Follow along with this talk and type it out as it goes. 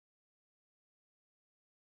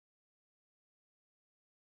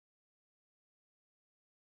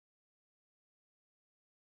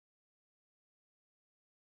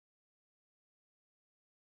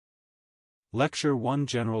Lecture 1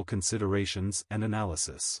 General Considerations and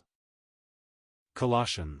Analysis.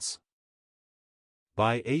 Colossians.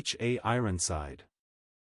 By H. A. Ironside.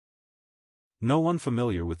 No one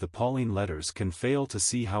familiar with the Pauline letters can fail to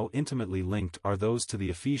see how intimately linked are those to the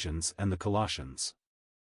Ephesians and the Colossians.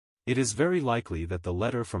 It is very likely that the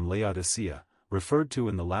letter from Laodicea, referred to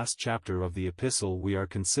in the last chapter of the epistle we are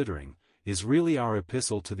considering, is really our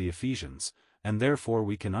epistle to the Ephesians, and therefore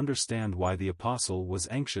we can understand why the apostle was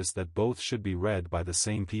anxious that both should be read by the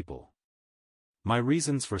same people. My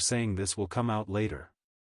reasons for saying this will come out later.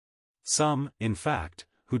 Some, in fact,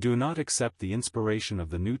 who do not accept the inspiration of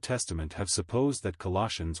the New Testament have supposed that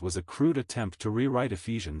Colossians was a crude attempt to rewrite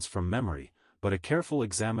Ephesians from memory, but a careful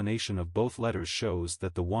examination of both letters shows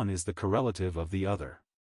that the one is the correlative of the other.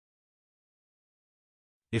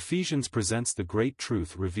 Ephesians presents the great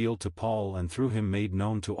truth revealed to Paul and through him made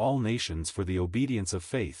known to all nations for the obedience of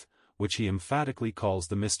faith, which he emphatically calls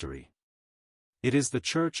the mystery. It is the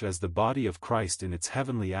church as the body of Christ in its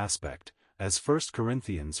heavenly aspect, as 1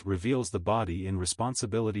 Corinthians reveals the body in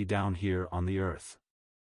responsibility down here on the earth.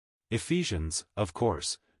 Ephesians, of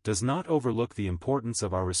course, does not overlook the importance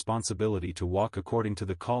of our responsibility to walk according to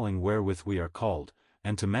the calling wherewith we are called,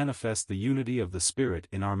 and to manifest the unity of the Spirit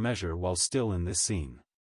in our measure while still in this scene.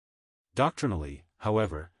 Doctrinally,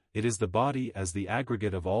 however, it is the body as the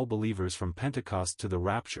aggregate of all believers from Pentecost to the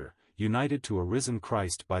rapture, united to a risen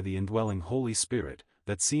Christ by the indwelling Holy Spirit,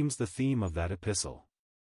 that seems the theme of that epistle.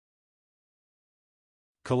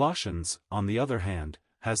 Colossians, on the other hand,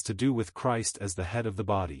 has to do with Christ as the head of the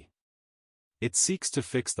body. It seeks to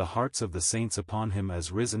fix the hearts of the saints upon him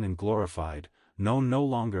as risen and glorified, known no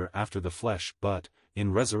longer after the flesh but,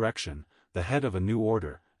 in resurrection, the head of a new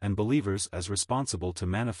order, and believers as responsible to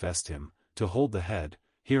manifest him, to hold the head,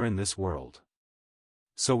 here in this world.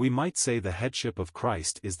 So we might say the headship of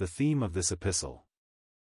Christ is the theme of this epistle.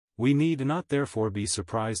 We need not therefore be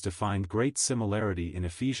surprised to find great similarity in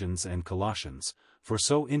Ephesians and Colossians, for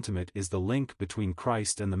so intimate is the link between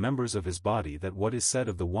Christ and the members of his body that what is said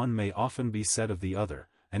of the one may often be said of the other,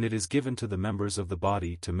 and it is given to the members of the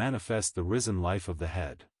body to manifest the risen life of the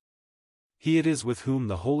head. He it is with whom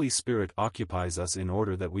the Holy Spirit occupies us in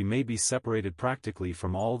order that we may be separated practically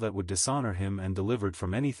from all that would dishonor him and delivered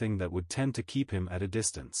from anything that would tend to keep him at a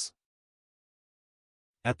distance.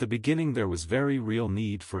 At the beginning there was very real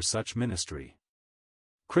need for such ministry.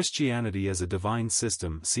 Christianity as a divine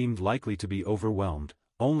system seemed likely to be overwhelmed,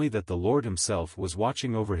 only that the Lord himself was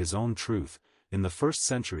watching over his own truth, in the first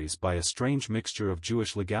centuries by a strange mixture of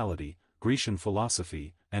Jewish legality, Grecian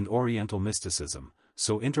philosophy, and Oriental mysticism,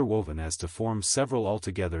 so interwoven as to form several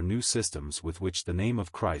altogether new systems with which the name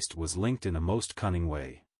of Christ was linked in a most cunning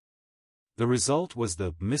way. The result was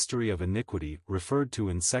the mystery of iniquity referred to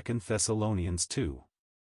in 2 Thessalonians 2.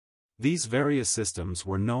 These various systems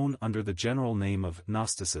were known under the general name of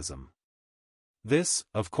Gnosticism. This,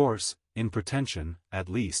 of course, in pretension, at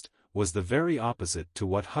least, was the very opposite to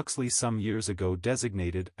what Huxley some years ago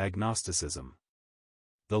designated agnosticism.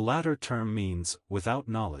 The latter term means, without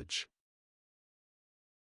knowledge.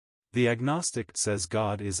 The agnostic says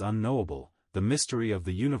God is unknowable, the mystery of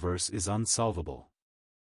the universe is unsolvable.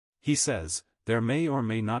 He says, there may or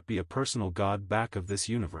may not be a personal God back of this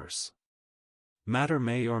universe. Matter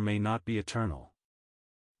may or may not be eternal.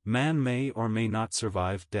 Man may or may not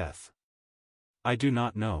survive death. I do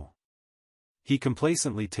not know. He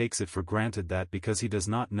complacently takes it for granted that because he does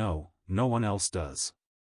not know, no one else does.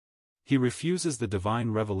 He refuses the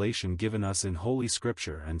divine revelation given us in Holy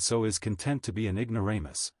Scripture and so is content to be an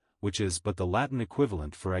ignoramus, which is but the Latin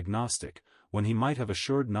equivalent for agnostic, when he might have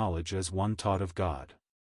assured knowledge as one taught of God.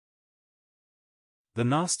 The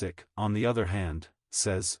Gnostic, on the other hand,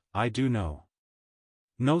 says, I do know.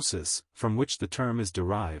 Gnosis, from which the term is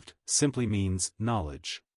derived, simply means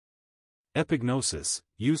knowledge. Epignosis,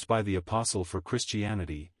 used by the Apostle for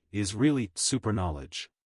Christianity, is really superknowledge.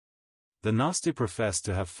 The Gnostic profess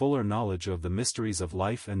to have fuller knowledge of the mysteries of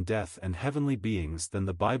life and death and heavenly beings than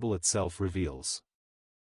the Bible itself reveals.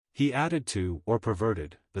 He added to, or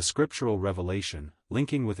perverted, the scriptural revelation,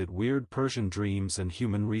 linking with it weird Persian dreams and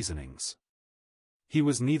human reasonings. He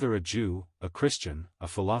was neither a Jew, a Christian, a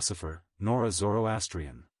philosopher, nor a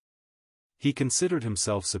Zoroastrian. He considered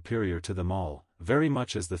himself superior to them all, very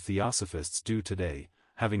much as the Theosophists do today,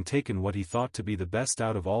 having taken what he thought to be the best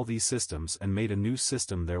out of all these systems and made a new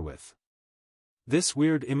system therewith. This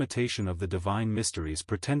weird imitation of the divine mysteries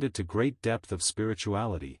pretended to great depth of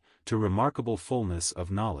spirituality, to remarkable fullness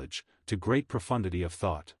of knowledge, to great profundity of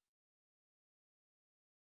thought.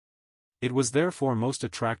 It was therefore most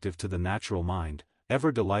attractive to the natural mind,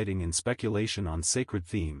 ever delighting in speculation on sacred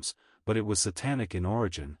themes, but it was satanic in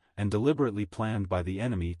origin, and deliberately planned by the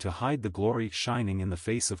enemy to hide the glory shining in the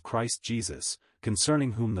face of Christ Jesus,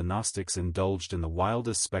 concerning whom the Gnostics indulged in the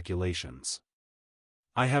wildest speculations.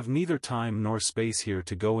 I have neither time nor space here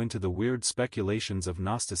to go into the weird speculations of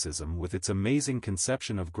Gnosticism with its amazing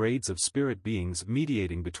conception of grades of spirit beings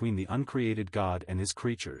mediating between the uncreated God and his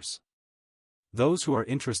creatures. Those who are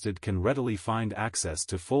interested can readily find access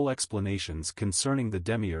to full explanations concerning the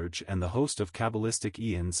demiurge and the host of Kabbalistic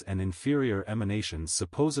eons and inferior emanations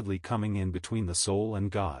supposedly coming in between the soul and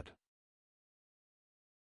God.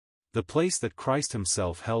 The place that Christ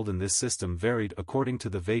himself held in this system varied according to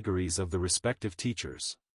the vagaries of the respective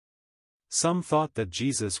teachers. Some thought that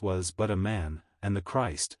Jesus was but a man, and the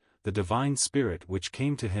Christ, the divine Spirit which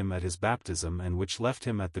came to him at his baptism and which left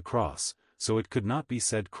him at the cross, so it could not be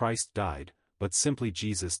said Christ died, but simply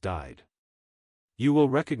Jesus died. You will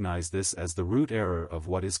recognize this as the root error of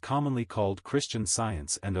what is commonly called Christian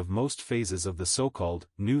Science and of most phases of the so-called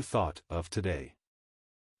New Thought of today.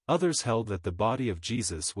 Others held that the body of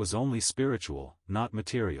Jesus was only spiritual, not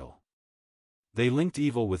material. They linked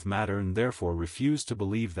evil with matter and therefore refused to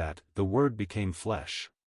believe that the Word became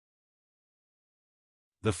flesh.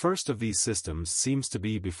 The first of these systems seems to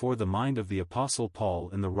be before the mind of the Apostle Paul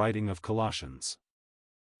in the writing of Colossians.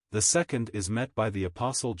 The second is met by the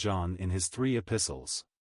Apostle John in his 3 epistles.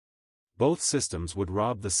 Both systems would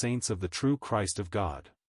rob the saints of the true Christ of God.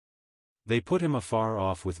 They put him afar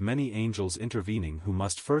off with many angels intervening who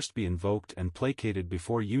must first be invoked and placated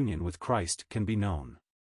before union with Christ can be known.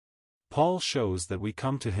 Paul shows that we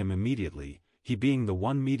come to him immediately, he being the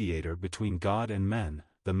one mediator between God and men,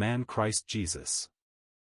 the man Christ Jesus.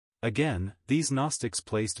 Again, these Gnostics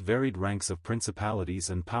placed varied ranks of principalities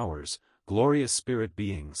and powers, glorious spirit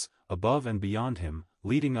beings, above and beyond him,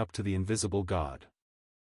 leading up to the invisible God.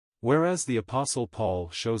 Whereas the Apostle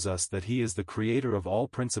Paul shows us that he is the creator of all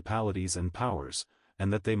principalities and powers,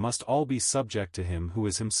 and that they must all be subject to him who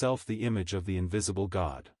is himself the image of the invisible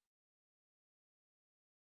God.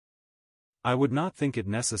 I would not think it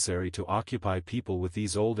necessary to occupy people with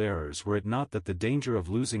these old errors were it not that the danger of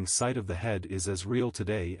losing sight of the head is as real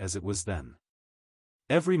today as it was then.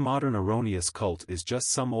 Every modern erroneous cult is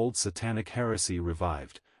just some old satanic heresy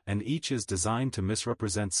revived, and each is designed to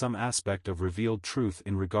misrepresent some aspect of revealed truth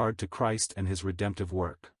in regard to Christ and his redemptive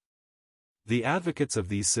work. The advocates of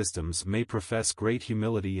these systems may profess great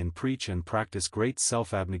humility and preach and practice great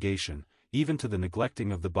self-abnegation, even to the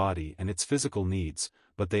neglecting of the body and its physical needs,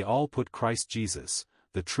 but they all put Christ Jesus,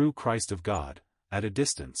 the true Christ of God, at a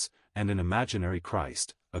distance, and an imaginary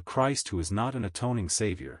Christ, a Christ who is not an atoning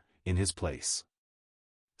Savior, in his place.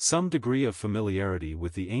 Some degree of familiarity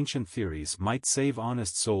with the ancient theories might save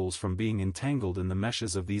honest souls from being entangled in the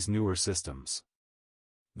meshes of these newer systems.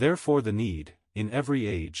 Therefore the need, in every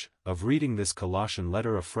age, of reading this Colossian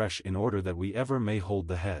letter afresh in order that we ever may hold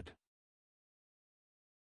the head.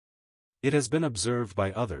 It has been observed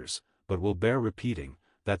by others, but will bear repeating,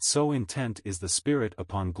 that so intent is the Spirit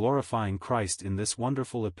upon glorifying Christ in this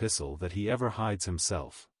wonderful epistle that he ever hides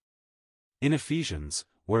himself. In Ephesians,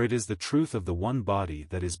 where it is the truth of the one body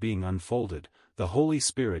that is being unfolded, the Holy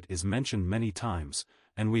Spirit is mentioned many times,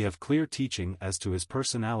 and we have clear teaching as to his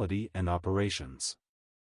personality and operations.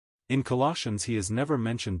 In Colossians he is never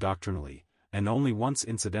mentioned doctrinally, and only once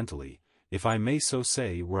incidentally, if I may so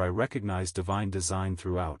say, where I recognize divine design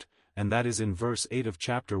throughout, and that is in verse 8 of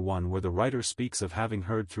chapter 1 where the writer speaks of having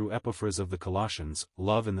heard through Epaphras of the Colossians,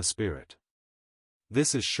 love in the Spirit.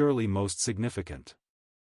 This is surely most significant.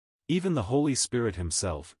 Even the Holy Spirit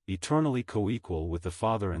himself, eternally co-equal with the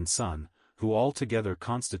Father and Son, who altogether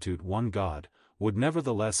constitute one God, would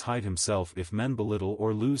nevertheless hide himself if men belittle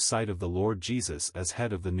or lose sight of the Lord Jesus as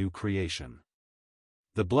head of the new creation.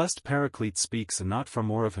 The blessed Paraclete speaks not from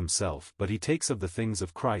more of himself but he takes of the things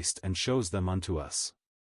of Christ and shows them unto us.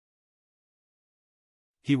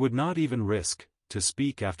 He would not even risk, to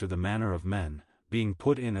speak after the manner of men, being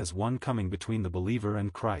put in as one coming between the believer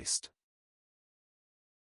and Christ.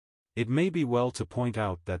 It may be well to point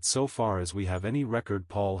out that so far as we have any record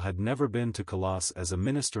Paul had never been to Colossae as a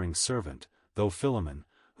ministering servant, though Philemon,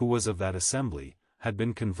 who was of that assembly, had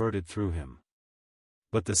been converted through him.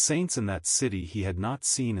 But the saints in that city he had not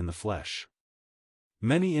seen in the flesh.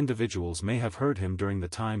 Many individuals may have heard him during the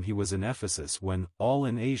time he was in Ephesus when all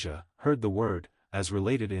in Asia heard the word, as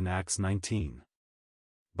related in Acts 19.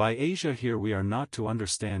 By Asia here we are not to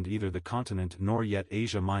understand either the continent nor yet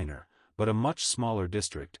Asia Minor, but a much smaller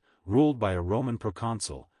district, ruled by a Roman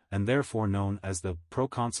proconsul, and therefore known as the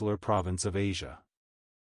proconsular province of Asia.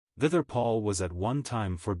 Thither Paul was at one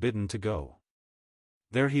time forbidden to go.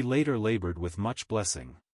 There he later labored with much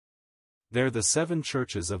blessing. There the 7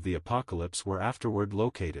 churches of the Apocalypse were afterward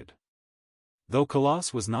located. Though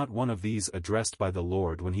Colossus was not one of these addressed by the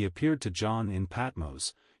Lord when he appeared to John in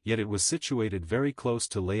Patmos, yet it was situated very close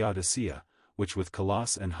to Laodicea, which with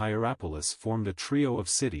Colossus and Hierapolis formed a trio of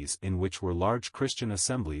cities in which were large Christian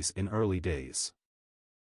assemblies in early days.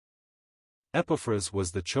 Epaphras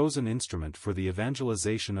was the chosen instrument for the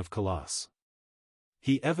evangelization of Colossus.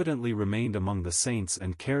 He evidently remained among the saints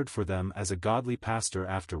and cared for them as a godly pastor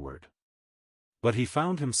afterward. But he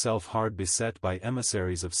found himself hard beset by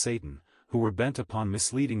emissaries of Satan, who were bent upon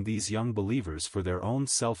misleading these young believers for their own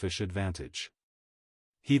selfish advantage.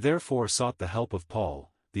 He therefore sought the help of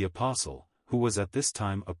Paul, the apostle, who was at this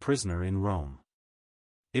time a prisoner in Rome.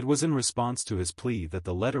 It was in response to his plea that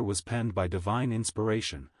the letter was penned by divine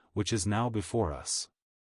inspiration, which is now before us.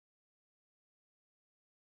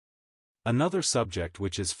 Another subject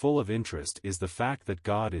which is full of interest is the fact that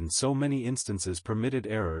God in so many instances permitted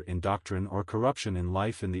error in doctrine or corruption in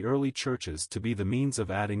life in the early churches to be the means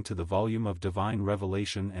of adding to the volume of divine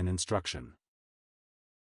revelation and instruction.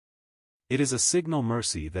 It is a signal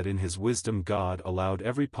mercy that in His wisdom God allowed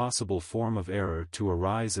every possible form of error to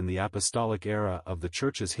arise in the apostolic era of the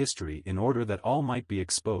Church's history in order that all might be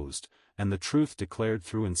exposed, and the truth declared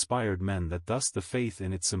through inspired men, that thus the faith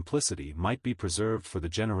in its simplicity might be preserved for the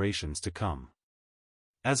generations to come.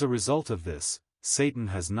 As a result of this, Satan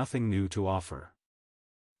has nothing new to offer.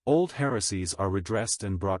 Old heresies are redressed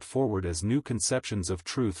and brought forward as new conceptions of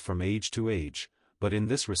truth from age to age, but in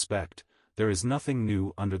this respect, there is nothing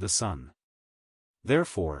new under the sun.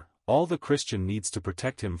 Therefore, all the Christian needs to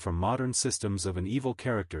protect him from modern systems of an evil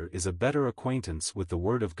character is a better acquaintance with the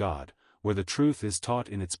Word of God, where the truth is taught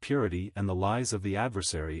in its purity and the lies of the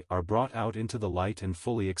adversary are brought out into the light and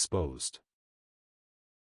fully exposed.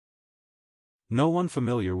 No one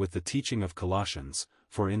familiar with the teaching of Colossians,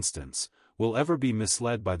 for instance, will ever be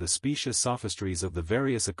misled by the specious sophistries of the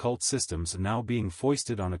various occult systems now being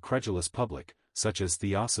foisted on a credulous public, such as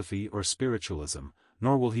Theosophy or Spiritualism,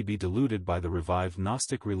 nor will he be deluded by the revived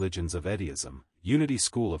Gnostic religions of Eddyism, Unity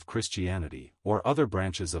School of Christianity, or other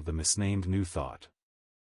branches of the misnamed New Thought.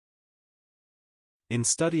 In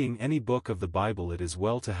studying any book of the Bible, it is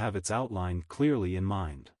well to have its outline clearly in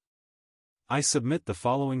mind. I submit the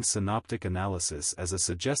following synoptic analysis as a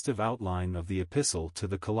suggestive outline of the Epistle to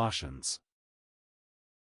the Colossians.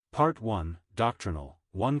 Part 1, Doctrinal,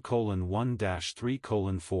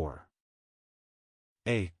 1:1-3:4.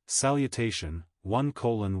 A. Salutation,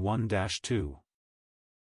 1:1-2.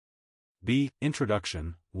 B.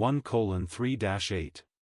 Introduction, 1:3-8.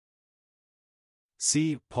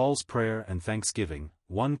 C. Paul's Prayer and Thanksgiving,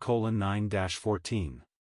 1:9-14.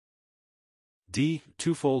 D.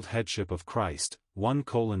 Twofold Headship of Christ,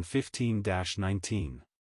 1:15-19.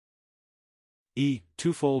 E.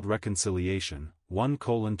 Twofold Reconciliation,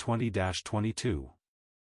 1:20-22.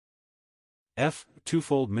 F.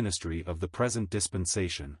 Twofold Ministry of the Present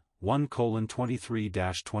Dispensation,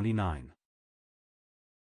 1:23-29.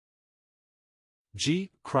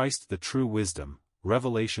 G. Christ the True Wisdom,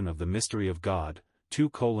 Revelation of the Mystery of God,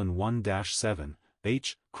 2:1-7.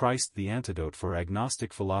 H. Christ the Antidote for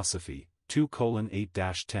Agnostic Philosophy,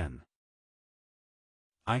 2:8-10.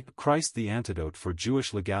 I. Christ the Antidote for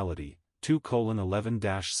Jewish Legality,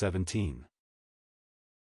 2:11-17.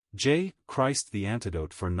 J. Christ the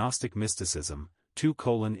Antidote for Gnostic Mysticism,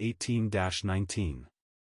 2:18-19.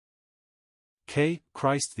 K.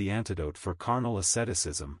 Christ the Antidote for Carnal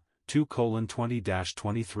Asceticism,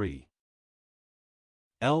 2:20-23.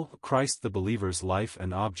 L. Christ the Believer's Life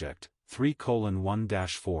and Object,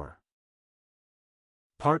 3:1-4.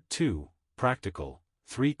 Part 2, Practical,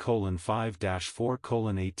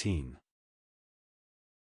 3:5-4:18.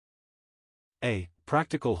 A.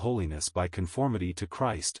 Practical Holiness by Conformity to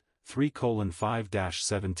Christ,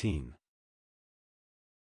 3:5-17.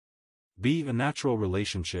 B. Natural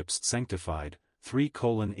Relationships Sanctified,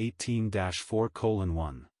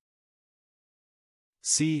 3:18-4:1.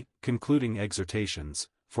 C. Concluding Exhortations,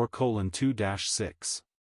 4:2-6.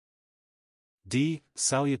 D.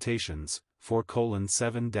 Salutations,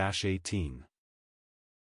 4:7-18.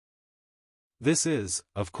 This is,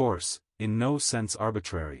 of course, in no sense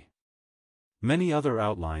arbitrary. Many other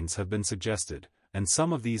outlines have been suggested, and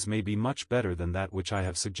some of these may be much better than that which I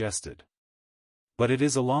have suggested. But it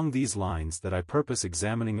is along these lines that I purpose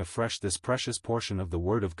examining afresh this precious portion of the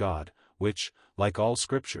Word of God, which, like all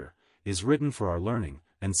Scripture, is written for our learning,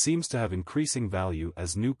 and seems to have increasing value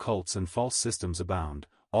as new cults and false systems abound,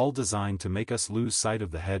 all designed to make us lose sight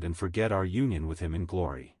of the head and forget our union with Him in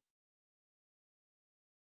glory.